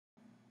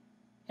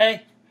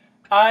Hey,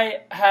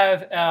 I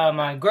have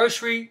my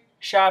grocery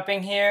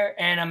shopping here,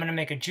 and I'm going to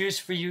make a juice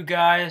for you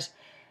guys.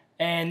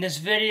 And this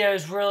video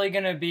is really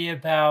going to be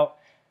about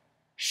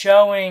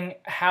showing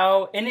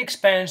how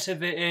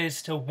inexpensive it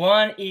is to,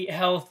 one, eat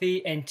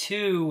healthy, and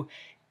two,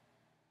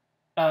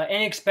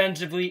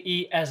 inexpensively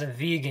eat as a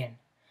vegan.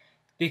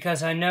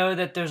 Because I know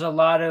that there's a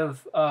lot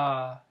of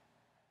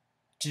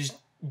just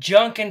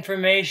junk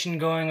information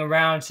going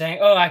around saying,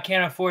 oh, I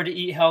can't afford to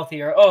eat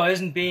healthy, or oh,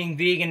 isn't being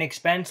vegan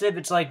expensive?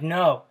 It's like,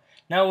 no,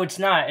 it's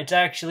not. It's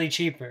actually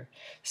cheaper.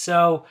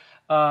 So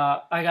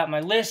I got my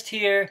list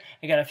here.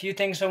 I got a few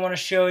things I want to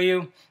show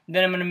you.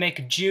 Then I'm going to make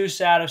a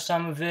juice out of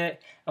some of it.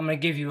 I'm going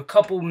to give you a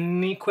couple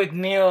quick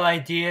meal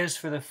ideas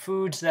for the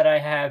foods that I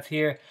have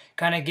here.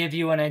 Kind of give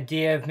you an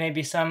idea of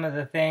maybe some of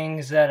the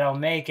things that I'll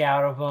make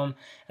out of them.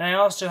 And I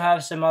also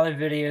have some other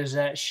videos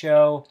that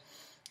show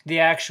the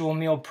actual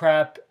meal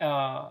prep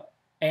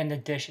and the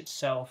dish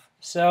itself.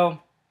 So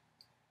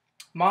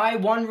my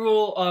one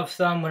rule of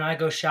thumb when I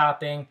go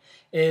shopping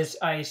is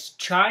I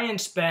try and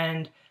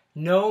spend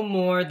no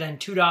more than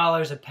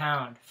 $2 a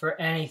pound for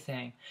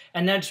anything.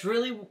 And that's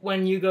really,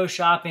 when you go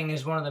shopping,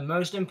 is one of the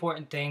most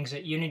important things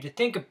that you need to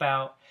think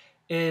about,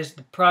 is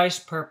the price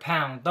per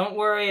pound. Don't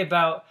worry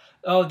about,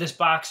 oh, this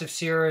box of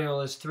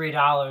cereal is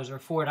 $3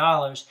 or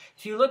 $4.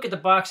 If you look at the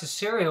box of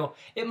cereal,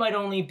 it might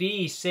only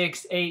be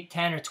 6, 8,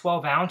 10, or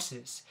 12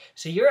 ounces.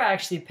 So you're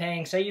actually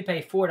paying, say you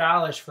pay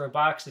 $4 for a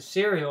box of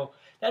cereal,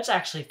 that's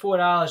actually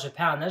 $4 a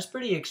pound. That's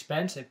pretty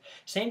expensive.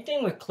 Same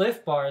thing with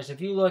Clif Bars.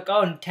 If you look,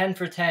 10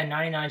 for 10,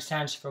 99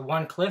 cents for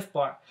one Clif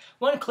Bar.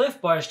 One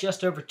Clif Bar is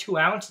just over 2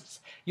 ounces.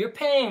 You're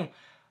paying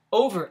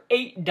over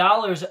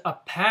 $8 a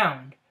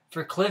pound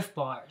for Clif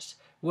Bars.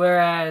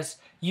 Whereas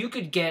you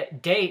could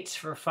get dates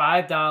for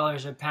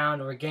 $5 a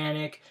pound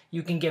organic.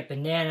 You can get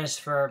bananas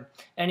for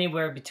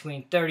anywhere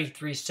between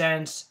 33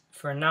 cents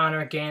for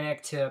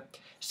non-organic to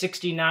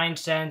 69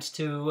 cents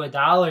to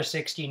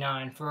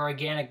 $1.69 for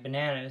organic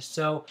bananas.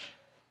 So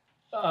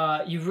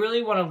you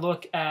really want to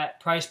look at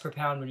price per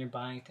pound when you're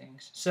buying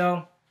things.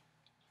 So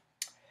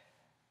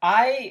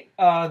I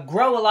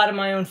grow a lot of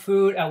my own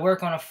food. I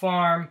work on a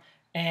farm,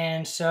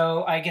 and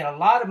so I get a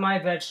lot of my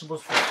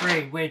vegetables for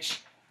free,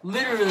 which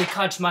literally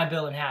cuts my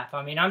bill in half.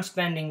 I mean, I'm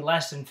spending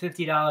less than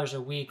 $50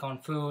 a week on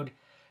food,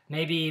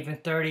 maybe even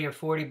 30 or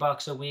 40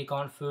 bucks a week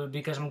on food,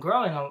 because I'm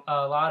growing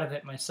a lot of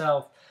it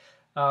myself.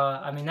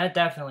 I mean, that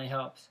definitely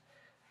helps.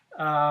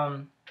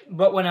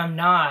 But when I'm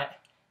not,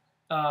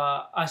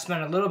 I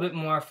spend a little bit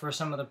more for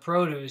some of the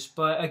produce.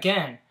 But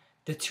again,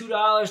 the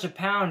 $2 a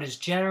pound is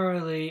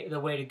generally the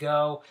way to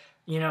go.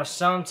 You know,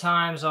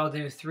 sometimes I'll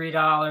do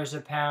 $3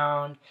 a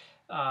pound.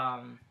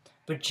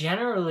 But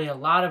generally, a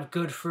lot of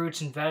good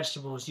fruits and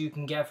vegetables you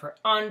can get for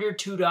under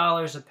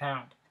 $2 a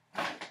pound.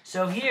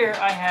 So here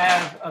I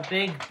have a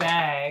big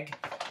bag,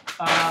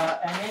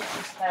 and it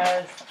just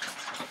has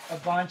a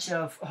bunch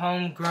of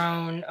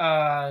homegrown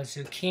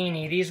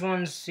zucchini. These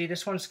ones, see,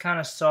 this one's kind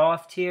of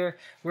soft here.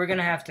 I'm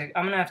gonna have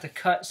to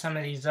cut some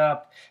of these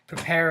up,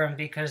 prepare them,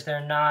 because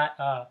they're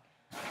not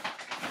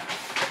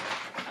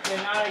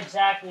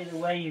exactly the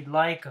way you'd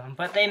like them,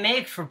 but they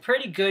make for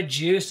pretty good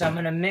juice. I'm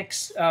gonna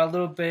mix a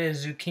little bit of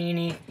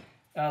zucchini,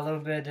 a little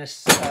bit of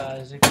this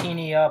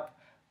zucchini up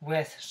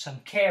with some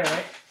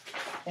carrot,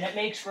 and it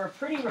makes for a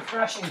pretty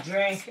refreshing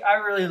drink. I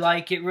really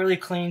like it. Really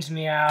cleans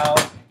me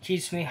out,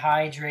 keeps me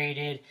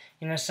hydrated.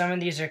 You know, some of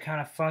these are kind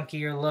of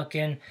funkier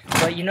looking,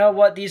 but you know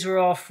what? These were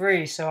all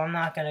free, so I'm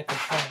not gonna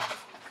complain.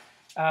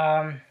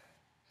 I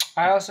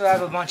also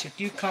have a bunch of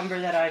cucumber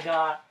that I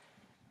got.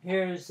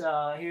 Here's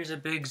a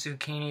big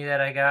zucchini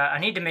that I got. I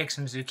need to make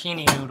some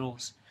zucchini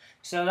noodles.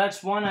 So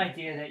that's one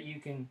idea that you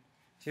can.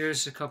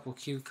 Here's a couple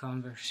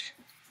cucumbers.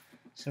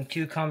 Some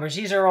cucumbers.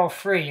 These are all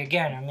free.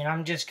 Again, I mean,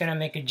 I'm just going to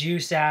make a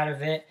juice out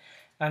of it.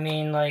 I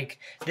mean, like,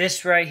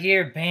 this right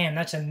here, bam,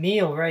 that's a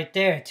meal right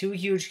there. 2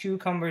 huge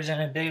cucumbers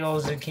and a big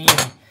old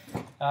zucchini.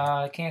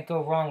 Can't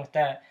go wrong with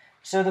that.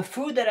 So the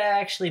food that I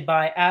actually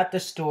buy at the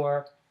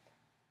store,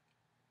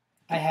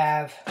 I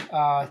have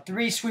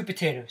 3 sweet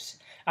potatoes.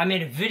 I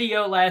made a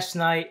video last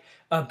night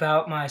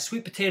about my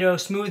sweet potato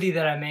smoothie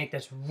that I make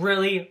that's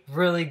really,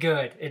 really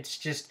good.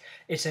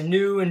 It's a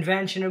new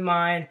invention of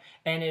mine,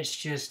 and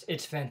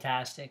it's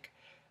fantastic.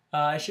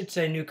 I should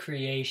say new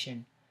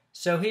creation.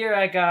 So here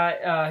I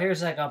got,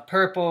 here's like a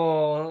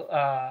purple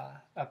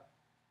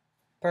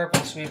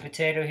sweet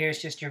potato.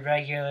 Here's just your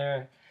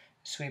regular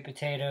sweet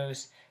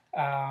potatoes.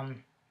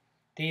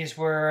 These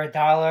were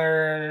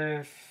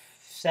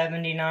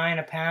 $1.79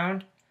 a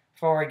pound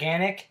for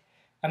organic.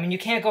 I mean, you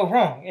can't go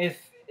wrong.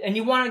 And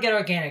you want to get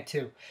organic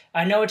too.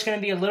 I know it's going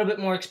to be a little bit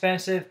more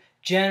expensive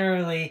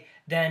generally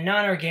than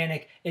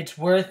non-organic. It's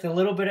worth a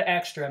little bit of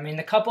extra. I mean,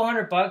 the couple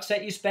 $100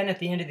 that you spend at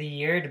the end of the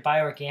year to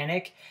buy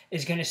organic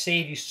is going to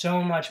save you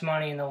so much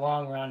money in the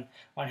long run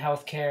on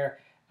healthcare.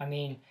 I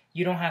mean,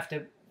 you don't have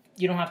to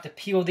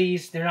peel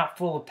these. They're not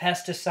full of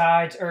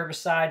pesticides,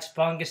 herbicides,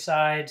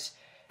 fungicides.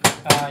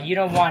 You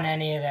don't want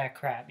any of that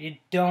crap. You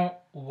don't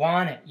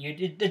want it.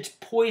 It's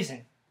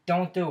poison.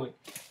 Don't do it.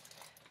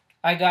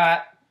 I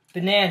got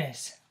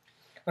bananas.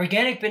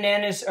 Organic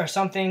bananas are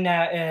something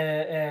that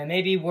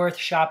may be worth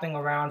shopping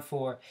around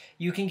for.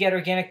 You can get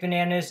organic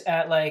bananas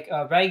at like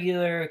a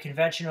regular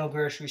conventional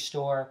grocery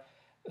store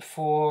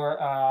for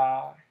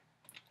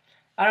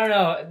I don't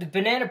know. The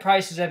banana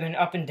prices have been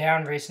up and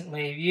down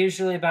recently.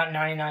 Usually about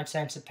 99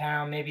 cents a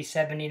pound, maybe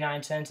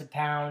 79 cents a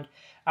pound.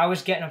 I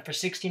was getting them for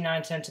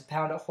 69 cents a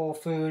pound at Whole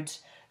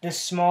Foods. This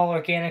small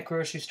organic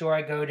grocery store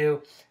I go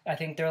to, I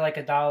think they're like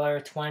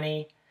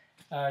 $1.20,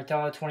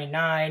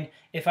 $1.29.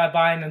 If I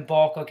buy them in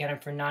bulk, I'll get them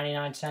for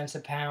 99 cents a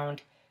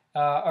pound.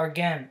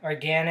 Again,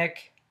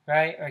 organic,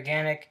 right?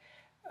 Organic.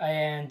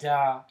 And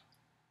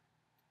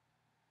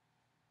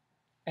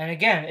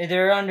again,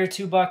 they're under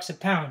 $2 a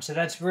pound, so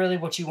that's really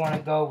what you want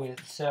to go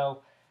with.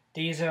 So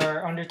these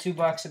are under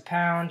 $2 a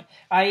pound.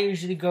 I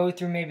usually go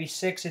through maybe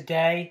 6 a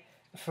day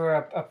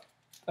for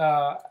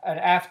an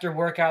after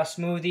workout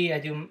smoothie.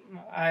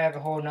 I have a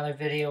whole another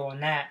video on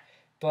that,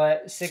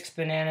 but 6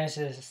 bananas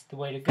is the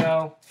way to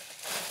go.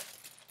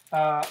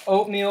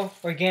 Oatmeal,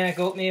 organic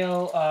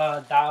oatmeal,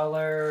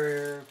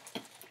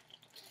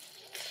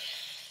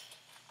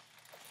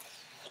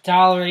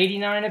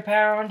 $1.89 a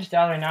pound,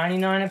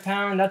 $1.99 a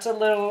pound. That's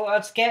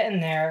getting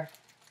there.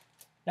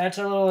 That's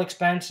a little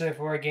expensive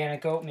for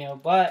organic oatmeal,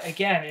 but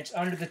again, it's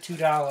under the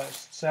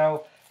 $2.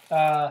 So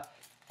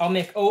I'll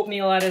make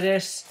oatmeal out of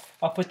this.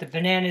 I'll put the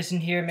bananas in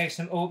here, make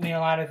some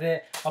oatmeal out of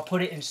it. I'll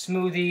put it in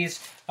smoothies.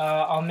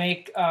 I'll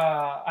make.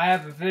 I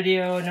have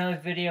another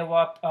video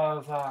up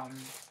of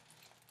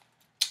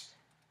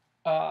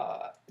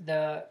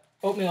the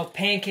oatmeal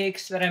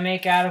pancakes that I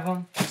make out of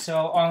them.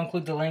 So I'll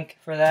include the link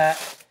for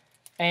that.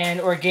 And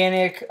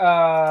organic,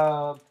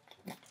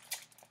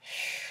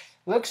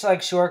 looks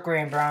like short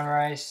grain brown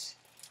rice.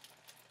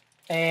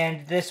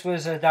 And this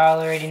was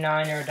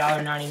 $1.89 or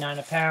 $1.99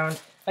 a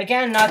pound.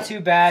 Again, not too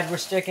bad. We're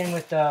sticking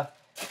with the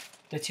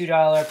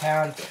 $2 a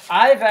pound.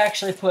 I've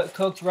actually put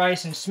cooked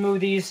rice in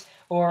smoothies,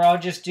 or I'll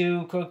just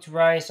do cooked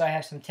rice. I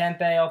have some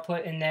tempeh I'll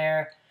put in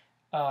there,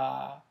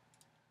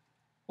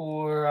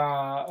 or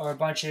a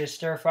bunch of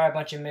stir-fry, a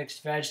bunch of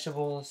mixed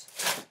vegetables.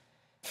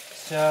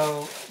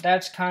 So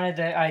that's kind of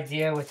the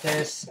idea with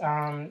this.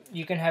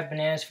 You can have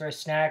bananas for a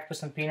snack, put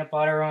some peanut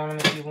butter on them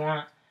if you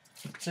want.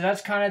 So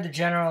that's kind of the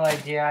general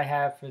idea I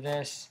have for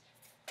this.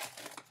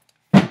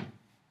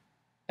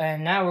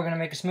 And now we're going to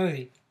make a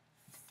smoothie.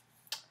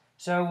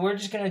 So we're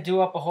just going to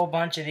do up a whole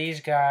bunch of these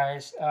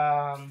guys.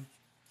 I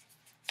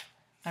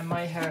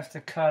might have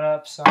to cut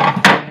up some.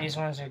 These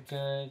ones are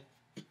good.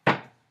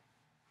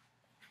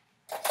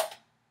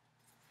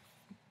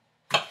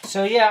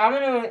 So yeah,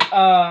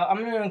 I'm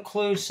gonna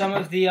include some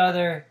of the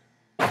other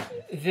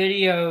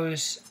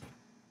videos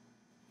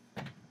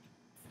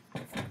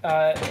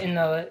in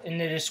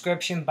the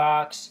description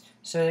box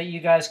so that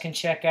you guys can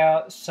check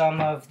out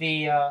some of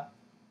the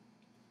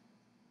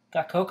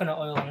got coconut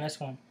oil in this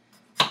one.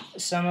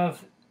 Some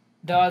of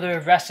the other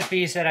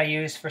recipes that I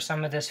use for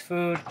some of this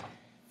food.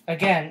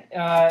 Again,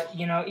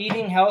 you know,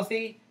 eating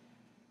healthy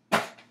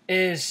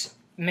is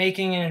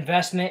making an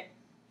investment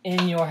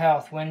in your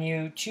health. When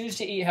you choose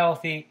to eat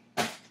healthy,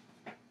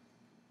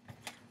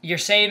 you're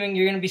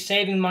going to be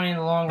saving money in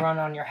the long run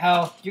on your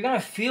health. You're going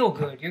to feel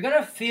good. You're going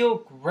to feel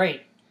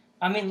great.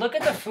 I mean, look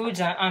at the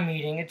foods I'm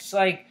eating. It's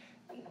like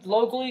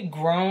locally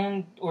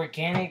grown,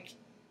 organic,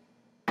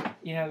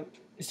 you know,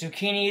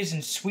 zucchinis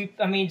and sweet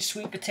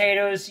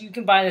potatoes. You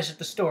can buy this at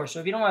the store. So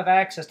if you don't have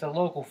access to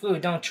local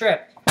food, don't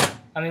trip.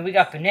 I mean, we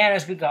got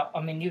bananas. You got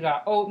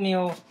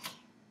oatmeal.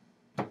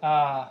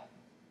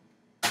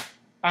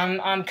 I'm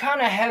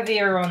kind of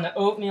heavier on the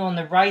oatmeal and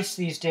the rice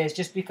these days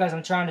just because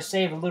I'm trying to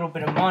save a little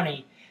bit of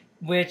money,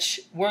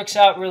 which works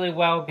out really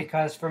well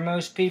because for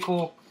most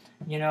people,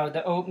 you know,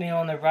 the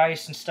oatmeal and the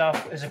rice and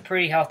stuff is a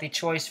pretty healthy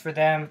choice for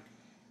them.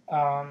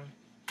 I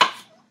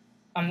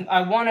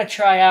want to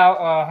try out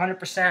a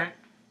 100%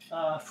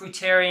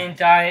 fruitarian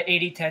diet,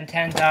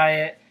 80-10-10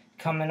 diet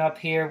coming up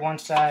here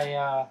once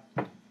I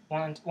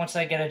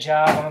get a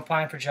job. I'm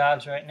applying for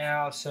jobs right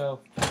now, so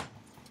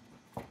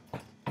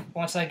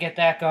once I get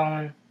that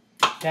going,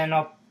 then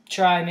I'll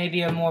try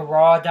maybe a more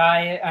raw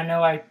diet. I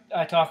know I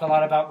talk a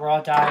lot about raw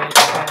diets,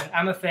 and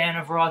I'm a fan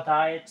of raw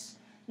diets.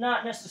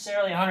 Not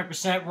necessarily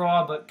 100%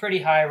 raw, but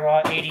pretty high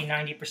raw,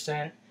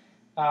 80-90%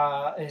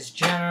 is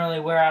generally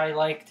where I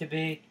like to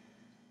be.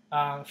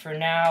 For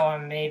now,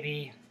 I'm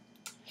maybe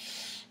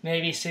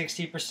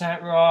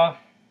 60% raw.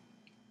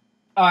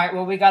 Alright,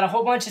 well, we got a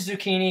whole bunch of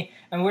zucchini,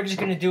 and we're just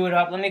going to do it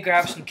up. Let me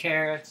grab some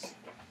carrots.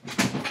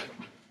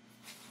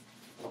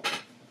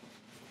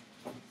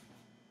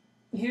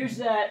 Here's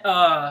that,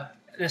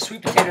 the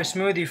sweet potato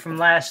smoothie from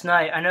last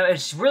night. I know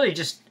it's really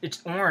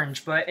it's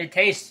orange, but it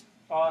tastes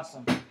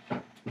awesome.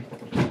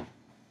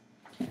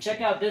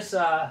 Check out this,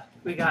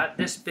 we got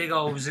this big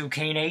old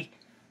zucchini.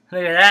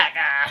 Look at that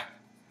guy.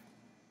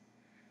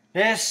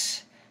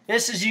 This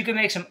is, you can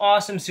make some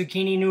awesome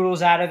zucchini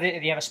noodles out of it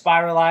if you have a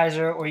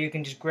spiralizer, or you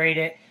can just grate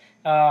it.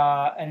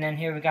 And then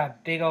here we got a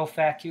big old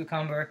fat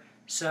cucumber.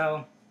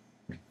 So,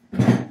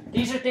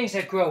 These are things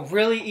that grow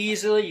really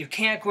easily. You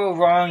can't grow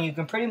wrong. You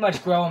can pretty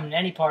much grow them in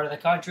any part of the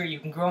country. You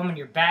can grow them in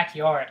your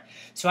backyard.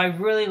 So I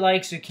really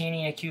like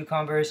zucchini and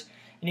cucumbers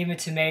and even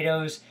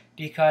tomatoes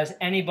because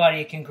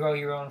anybody can grow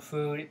your own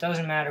food. It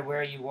doesn't matter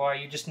where you are.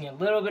 You just need a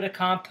little bit of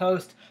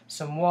compost,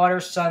 some water,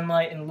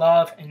 sunlight, and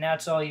love, and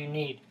that's all you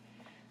need.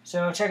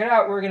 So check it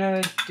out. We're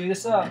going to do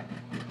this up.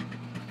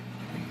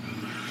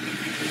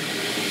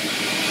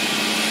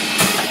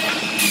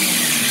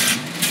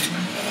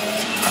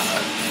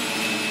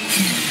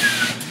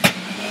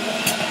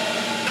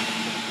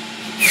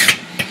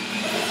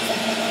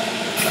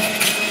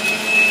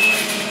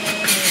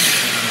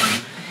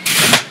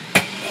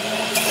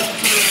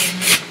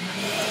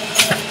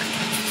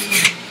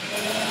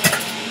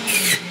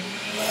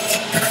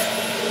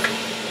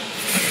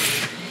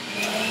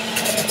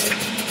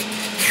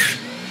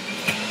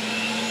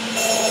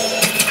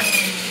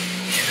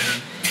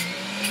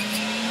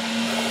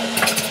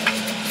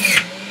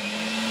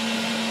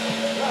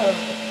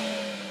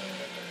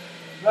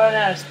 Running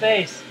out of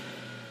space.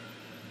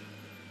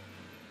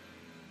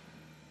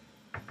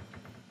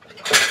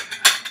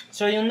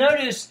 So you'll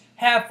notice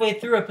halfway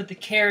through I put the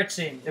carrots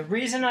in. The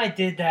reason I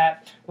did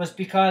that was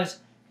because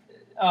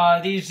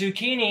these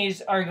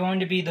zucchinis are going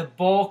to be the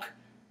bulk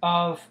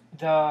of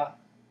the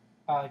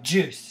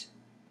juice.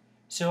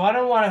 So I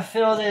don't want to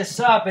fill this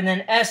up and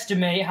then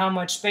estimate how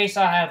much space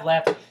I have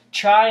left.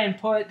 Try and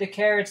put the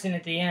carrots in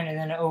at the end and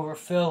then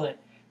overfill it.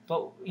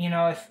 But, you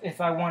know,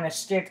 if I want to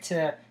stick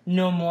to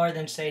no more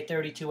than, say,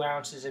 32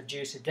 ounces of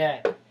juice a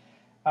day.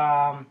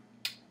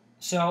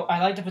 So I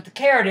like to put the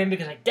carrot in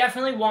because I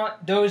definitely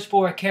want those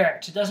 4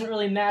 carrots. It doesn't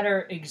really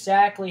matter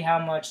exactly how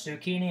much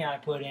zucchini I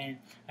put in.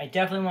 I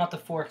definitely want the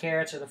 4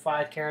 carrots or the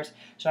 5 carrots.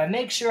 So I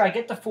make sure I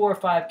get the 4 or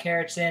 5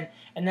 carrots in,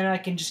 and then I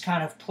can just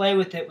kind of play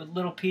with it with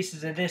little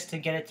pieces of this to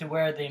get it to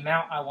where the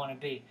amount I want to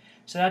be.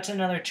 So that's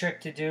another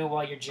trick to do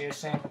while you're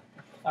juicing.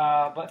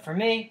 But for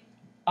me,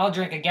 I'll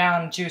drink a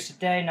gallon of juice a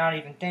day, not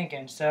even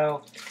thinking.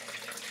 So,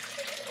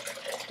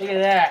 look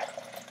at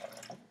that.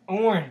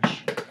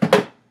 Orange.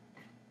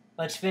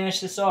 Let's finish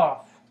this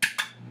off.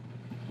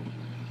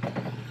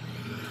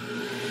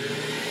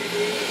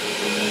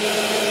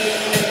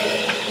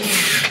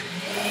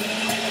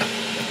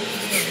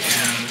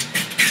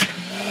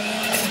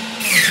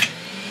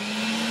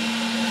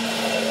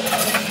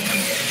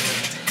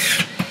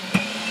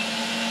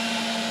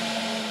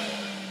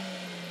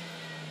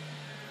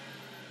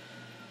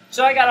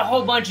 So I got a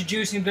whole bunch of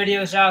juicing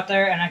videos out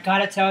there, and I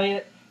gotta tell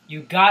you,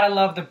 you gotta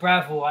love the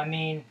Breville. I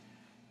mean,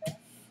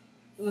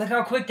 look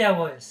how quick that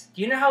was.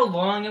 Do you know how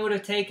long it would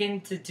have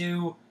taken to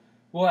do,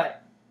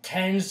 what,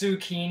 10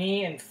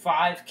 zucchini and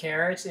 5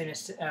 carrots in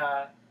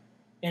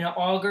an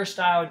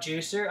auger-style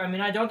juicer? I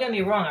mean, don't get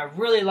me wrong, I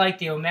really like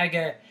the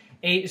Omega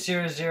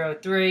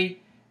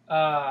 8003.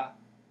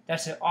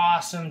 That's an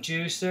awesome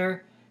juicer.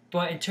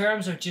 But in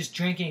terms of just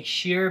drinking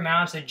sheer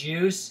amounts of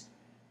juice,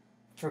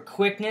 for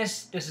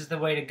quickness, this is the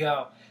way to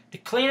go. The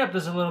cleanup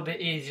is a little bit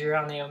easier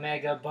on the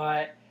Omega,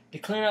 but the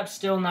cleanup's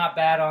still not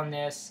bad on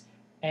this.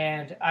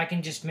 And I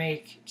can just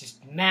make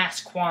mass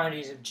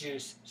quantities of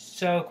juice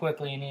so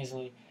quickly and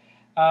easily.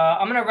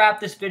 I'm going to wrap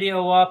this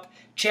video up.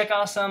 Check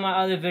out some of my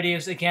other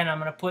videos. Again, I'm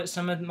going to put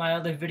some of my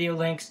other video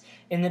links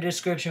in the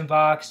description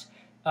box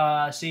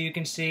so you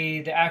can see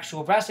the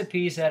actual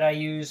recipes that I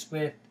use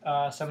with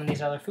some of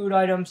these other food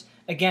items.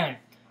 Again,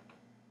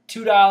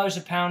 $2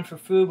 a pound for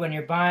food when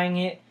you're buying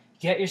it.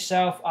 Get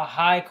yourself a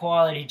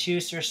high-quality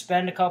juicer.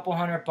 Spend a couple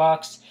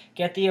 $100.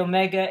 Get the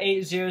Omega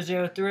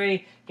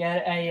 8003.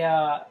 Get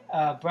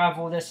a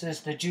Breville. This is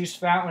the Juice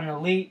Fountain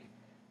Elite.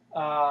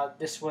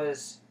 This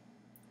was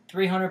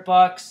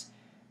 $300.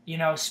 You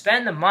know,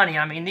 spend the money.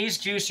 I mean, these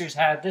juicers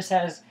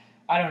has,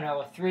 I don't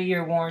know, a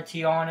 3-year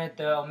warranty on it.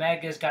 The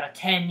Omega's got a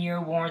 10-year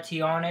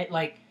warranty on it.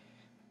 Like,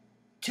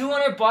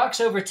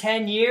 $200 over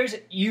 10 years,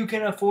 you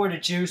can afford a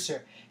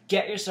juicer.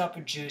 Get yourself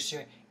a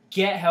juicer.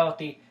 Get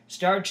healthy.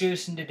 Start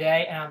juicing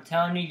today, and I'm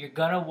telling you, you're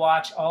going to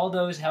watch all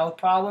those health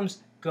problems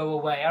go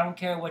away. I don't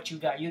care what you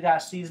got. You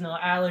got seasonal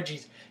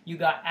allergies. You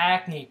got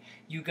acne.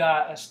 You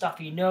got a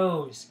stuffy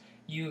nose.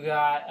 You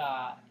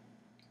got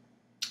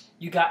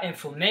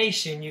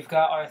inflammation. You've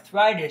got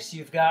arthritis.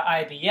 You've got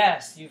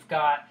IBS. You've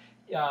got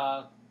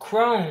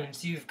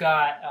Crohn's. You've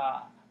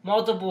got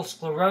multiple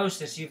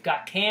sclerosis. You've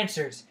got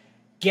cancers.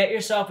 Get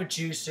yourself a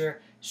juicer.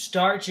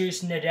 Start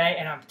juicing today,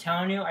 and I'm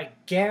telling you, I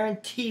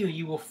guarantee you,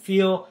 you will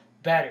feel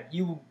better.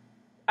 You will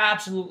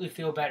absolutely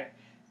feel better.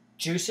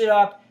 Juice it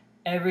up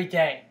every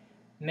day.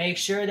 Make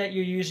sure that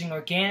you're using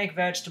organic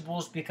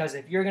vegetables, because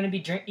if you're going to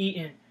be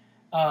eating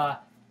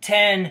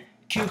 10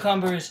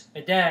 cucumbers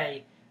a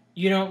day,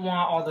 you don't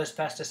want all those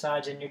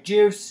pesticides in your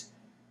juice.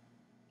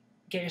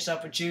 Get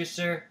yourself a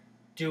juicer.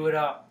 Do it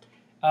up.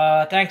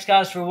 Thanks,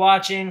 guys, for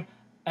watching.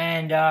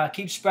 And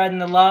keep spreading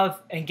the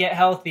love and get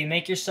healthy.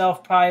 Make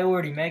yourself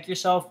priority. Make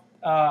yourself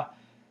the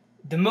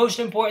most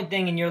important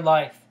thing in your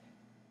life.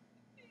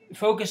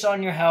 Focus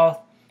on your health.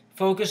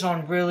 Focus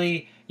on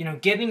really,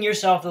 giving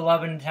yourself the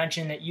love and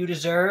attention that you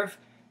deserve,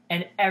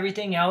 and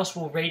everything else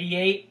will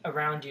radiate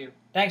around you.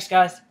 Thanks,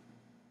 guys.